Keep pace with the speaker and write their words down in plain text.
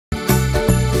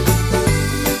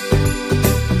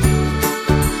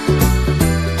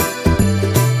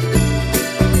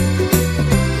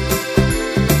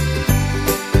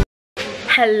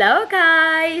Hello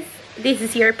guys! This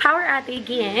is your Power Ate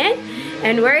again,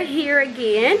 and we're here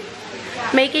again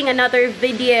making another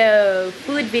video,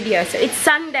 food video. So it's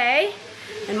Sunday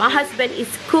and my husband is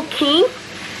cooking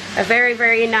a very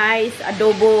nice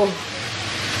adobo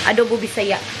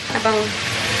bisaya. Abang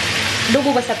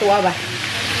adobo ba sa tuwa ba?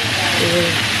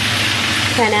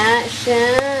 Kana siya.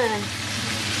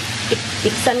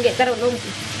 Tiksan gay karon og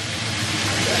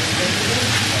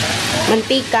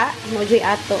mantika mo joy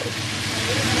ato.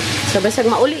 So, basag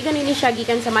mauli ganin ni siya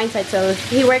gikan sa mine site. So,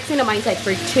 he works in the mine site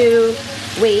for 2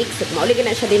 weeks. So, mauli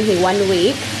ganin siya din 1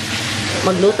 week.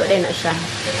 Magluto din na siya.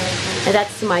 And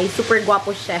that's my super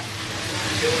guwapo chef.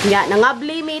 Nga,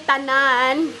 nangabli may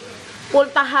tanan,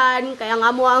 pultahan, kaya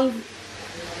nga mo ang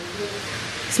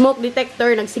smoke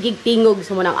detector, nagsigig tingog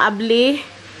sa mo ng abli.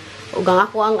 O gang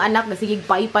ako ang anak, nagsigig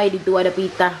paypay dito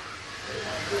adapita.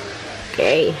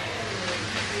 Okay.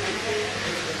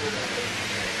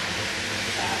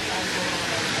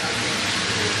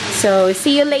 So,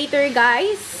 see you later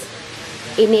guys.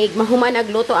 Inig, mahuman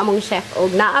nagluto among chef. Og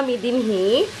naami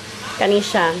dinhi kani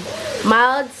siya.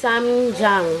 Mild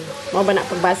ssamgang. Mo ba na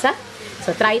pagbasa?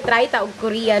 So, try ta og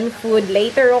Korean food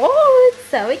later on.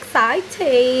 So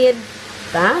excited.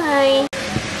 Bye!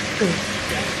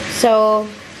 So,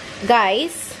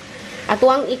 guys,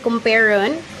 atuang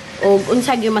i-compareon og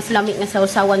unsa gyud mas lami nga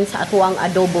sausawan sa atuang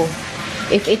adobo.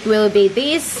 If it will be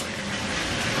this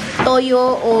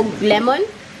toyo og lemon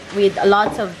with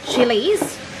lots of chilies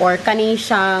or kani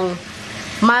siyang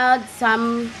mild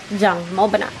ssamgang.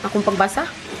 Mao ba na akong pagbasa?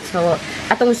 So,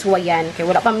 atong suwayan. Kaya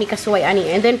wala pa mi kasuway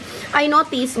ani. And then, I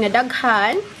noticed nga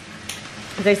daghan,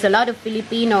 there's a lot of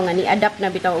Filipino nga ni-adapt na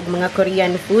bitaw og mga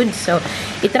Korean food. So,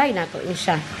 itry na to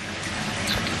siya.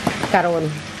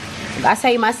 Karon.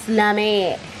 Asay mas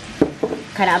lami.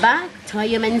 Kana ba?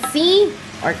 Toyomansi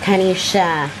or kani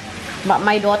siya? But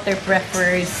my daughter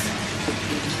prefers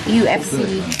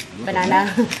UFC banana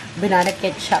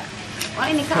ketchup.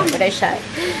 Ay ni kaon ba siya?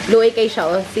 Luoy kay siya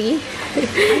oh, see?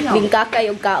 Bingkakay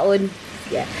og kaon.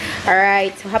 Yeah. All right.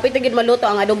 So happy to gid maluto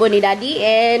ang adobo ni Daddy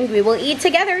and we will eat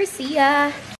together. See ya.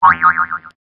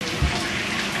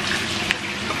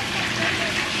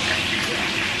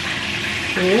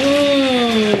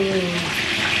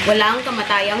 Walang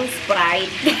kamatayang Sprite.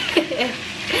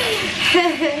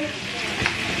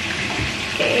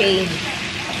 Okay.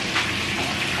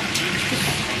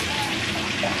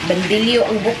 Bandilyo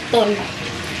ang bukton.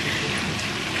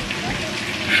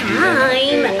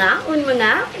 Hi, mangaon.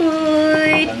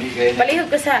 Palihog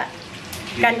ko sa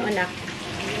kanon na.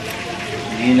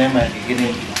 Hindi naman,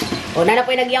 ikinig. O,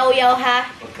 nanapoy nagyaw-yaw ha.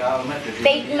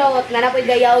 Take note, nanapoy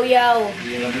gayaw-yaw.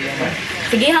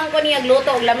 Sigihan ko niya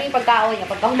gluto, og laming pagkaon niya.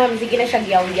 Pagkahumam, sige na siya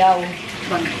gyaw-yaw.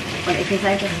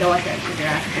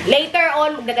 Later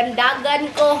on,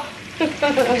 magdagandagan ko.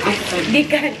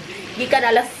 Gikan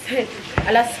alas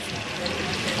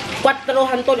 4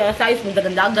 hantol, alas 6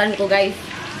 magdagandagan ko guys.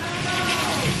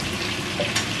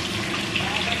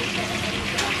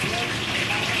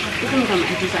 Ito mo ka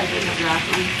ma-exercise sa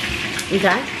klasan.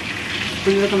 Isa? Ito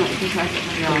mo ka ma-exercise sa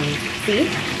klasan. See?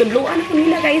 Tudluan ko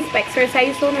nila guys,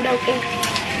 pa-exercise so na daw ko.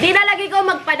 Di na lagi ko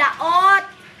magpadaot.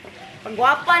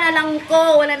 Pagwapa na lang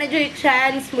ko, wala na dyan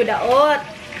chance mo daot.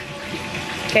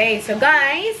 Okay, so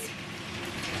guys,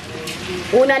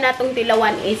 una natong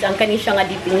tilawan is ang kani siya nga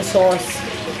dipping sauce.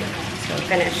 So,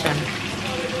 kana siya.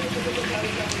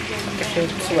 Kasi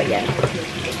suwayan.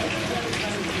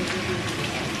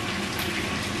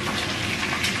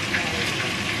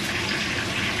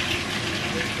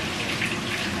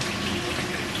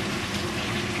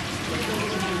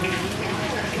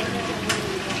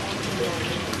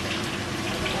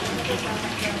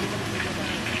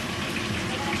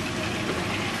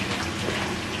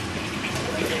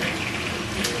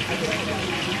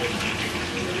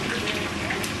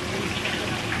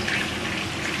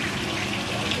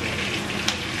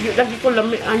 Hindi lagi ko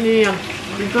lamig niya.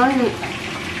 Bigay.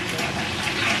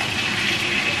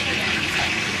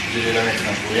 Hindi lamig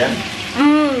ng kuyan.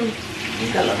 Hindi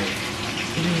ka lamig.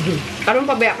 Karon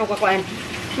pa ba ako kakuan?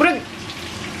 Murag,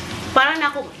 para na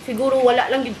ako, siguro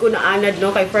wala lang gid ko naanad, no?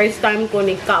 Kay first time ko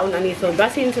ni kaon ani. So,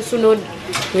 basin sa sunod,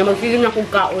 nga magsigil na akong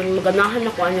kaon, maganahan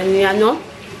ako anan niya, no?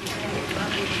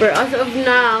 But as of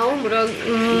now, murag,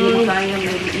 Hindi mo kaya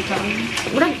may isang.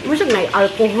 murag na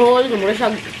alcohol, murag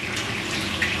siya,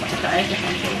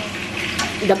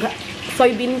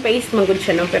 soybean paste man gud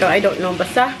siya, no? Pero I don't know,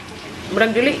 basta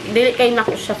murag dili kay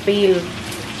nako siya feel.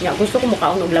 Ya, gusto ko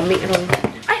mukaon og lami ron.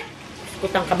 Ay,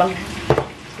 kutang kabang.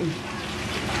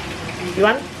 You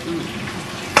want?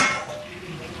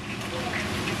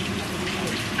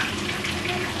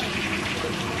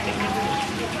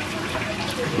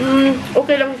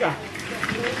 Okay lang siya.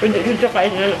 Pwede siya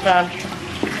kain na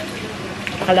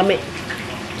kalami.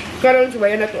 Karon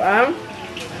subayan na to ang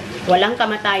walang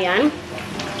kamatayan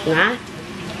nga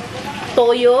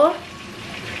toyo,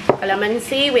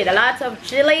 calamansi with a lot of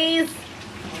chilies.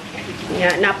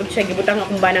 Nga, napod siya gibutang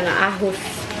akong bana nga ahos.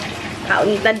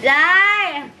 Kaon ta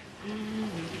day!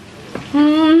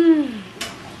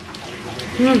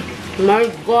 My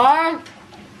God!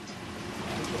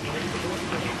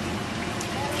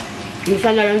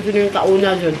 Isa na lang dun yung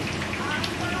kauna dun.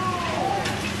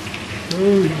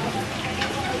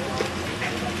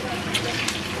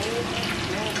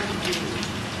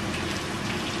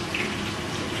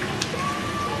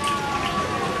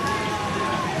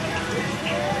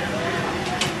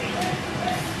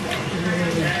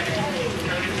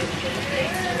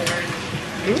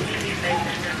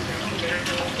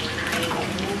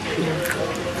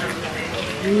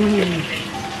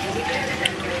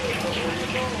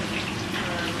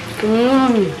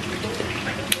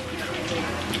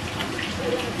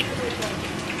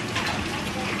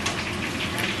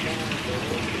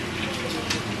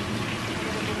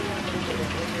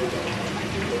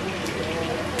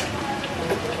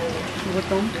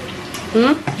 Gutom.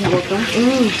 Gutom?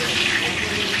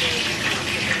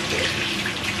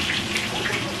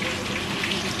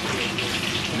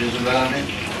 Dito lang namin.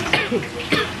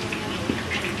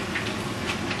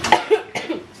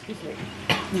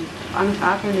 Ano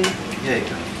sa akin eh. Yeah,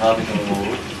 sabi ko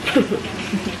mo.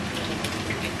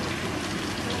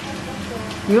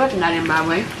 Giwat na rin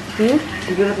baway.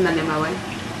 Giwat na rin baway.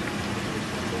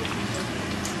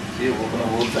 Siya ko na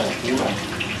huta.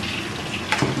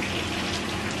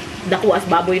 Dako as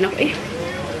baboy na ko eh.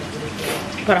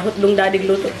 Para hutlong dadig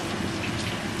luto.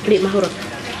 Hindi mahurot.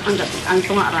 Ang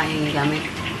tunga rayang gamit.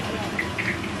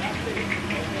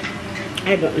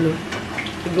 I don't know.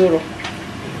 Siguro.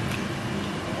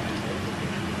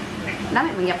 Lami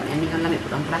mangyapon ending ang lami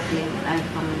po ang plastic. Ay,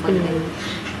 pang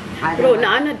Pero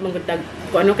naanad magutag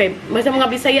kung ano kay basta mga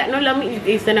Bisaya no lami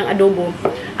isa ng adobo.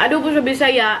 Adobo sa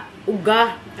Bisaya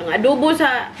uga, ang adobo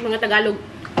sa mga Tagalog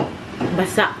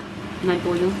basa.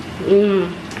 Nagtuyo.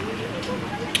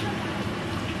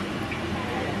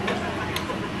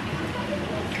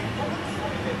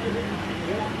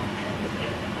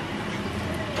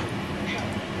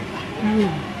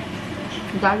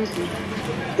 Garlic eh.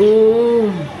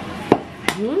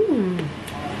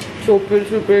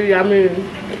 Super yummy.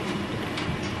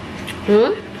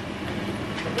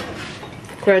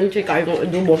 Crunchy kayo ng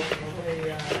adobo.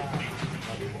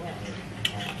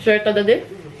 Sir, tada din?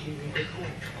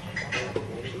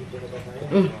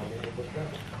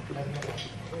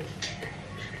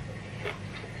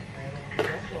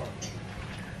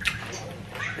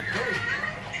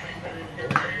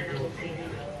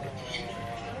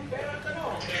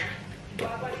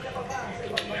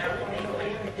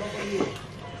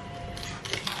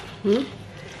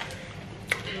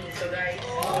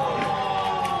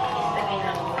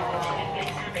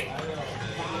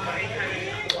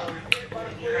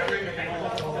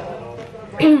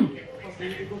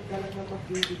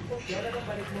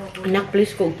 Anak,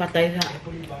 please kung patay sa.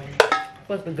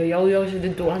 Tapos nagayaw-yaw siya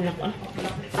dito, anak ah.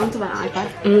 Ano ito ba ang iPad?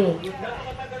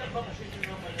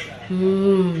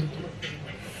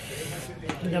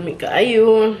 Dami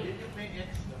kaayo.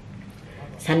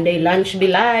 Sunday lunch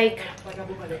be like.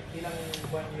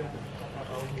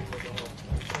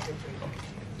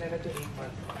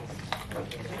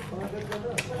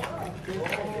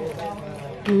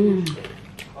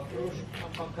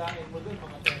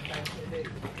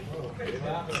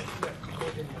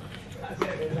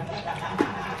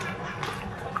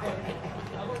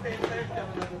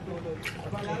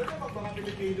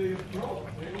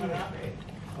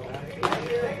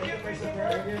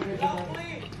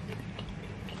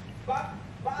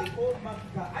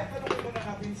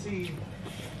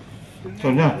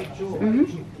 Sonya.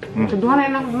 Kedua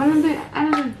na lang. Ano din? Ano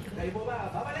din?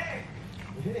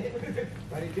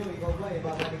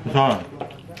 Saan?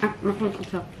 Ah, makulit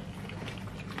ko.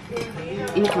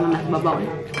 Ini ko na mas babaw eh.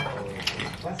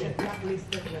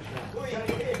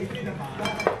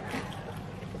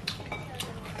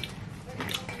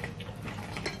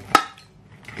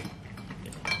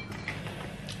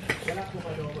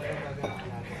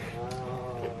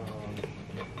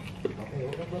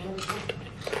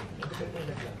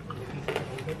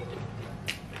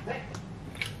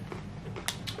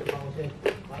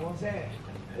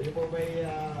 Ano po may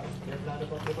plano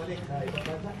pang bumalik sa ibang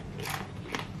bansa?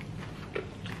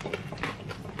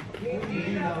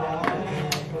 Hindi na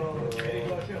po.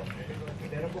 Negosyo.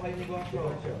 Meron po kayo negosyo.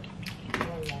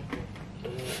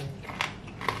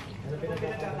 Ano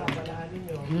pinagkakabalahan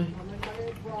ninyo?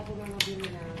 Sa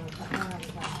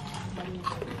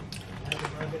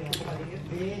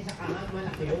kanan,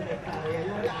 malaki yun.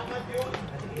 Yung lamat yun.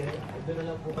 Doon na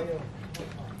lang po kayo.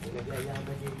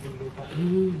 Nagyayaman yung lupa.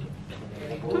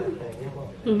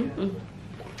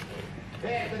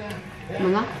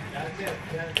 Mga?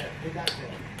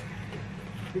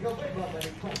 Ikaw ba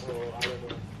ibabalik pa o ayaw mo?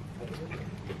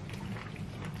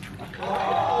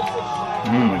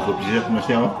 May kupsiyak na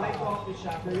siya. Oh.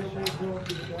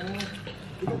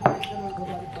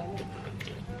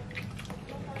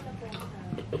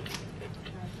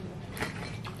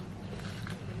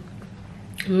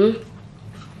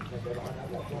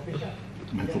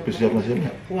 May kupsiyak na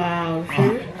siya. Wow,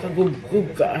 sir. Kagubgub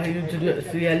kaayo dyan na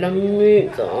siya lamig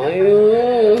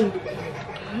kaayo.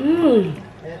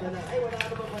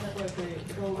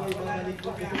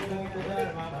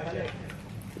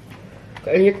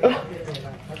 Kainit ah.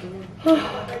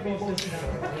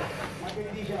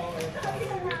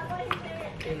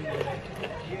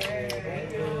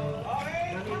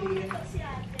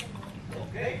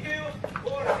 Thank you.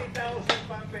 40,000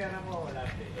 pang pera mo.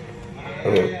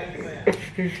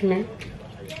 Excuse me.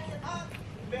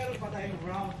 Meron pa tayong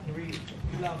round 3.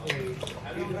 Lovely.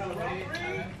 Round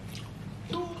 3.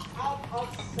 2 out of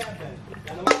 7.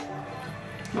 Dalawa.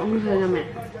 Ano sa naman?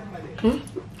 Ano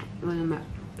naman?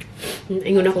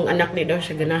 Ingon akong anak ni daw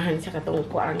siya ganahan sa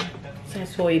katungkuan sa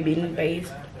soybean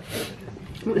paste.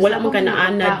 Wala mong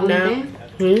kanaanad na.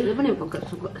 Ano ba na yung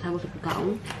pagkasagol sa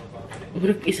pagkaon?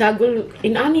 Isagol,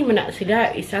 inani man na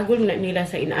sila. Isagol na nila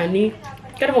sa inani.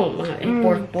 Kada mong mga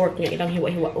pork nga ilang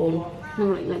hiwa-hiwaon.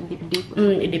 Dip-dip.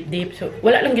 Idip-dip. So,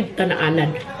 wala lang gid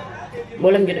kanaanan.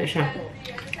 Wala lang gid na siya.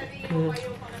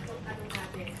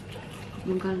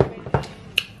 Magkano pa?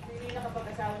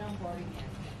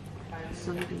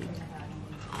 Something.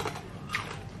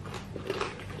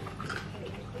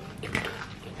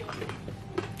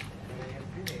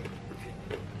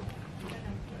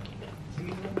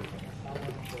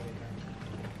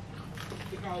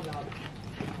 Ikaw daw.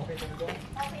 Okay ka na doon?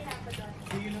 Okay na ako doon.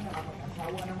 Sino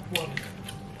nakapag-asawa ng pork?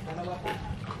 Dalawa pa.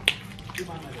 Si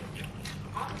Mama doon.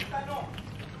 Ang tanong,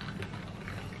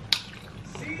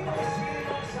 sino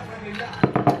sa kanila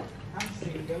ang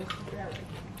single parent?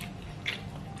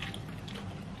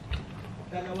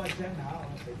 Dalawa dyan ha.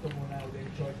 Ito muna ulit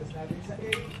yung choices natin sa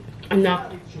A.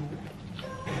 Anak.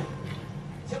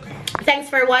 Thanks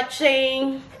for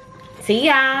watching. See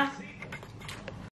ya!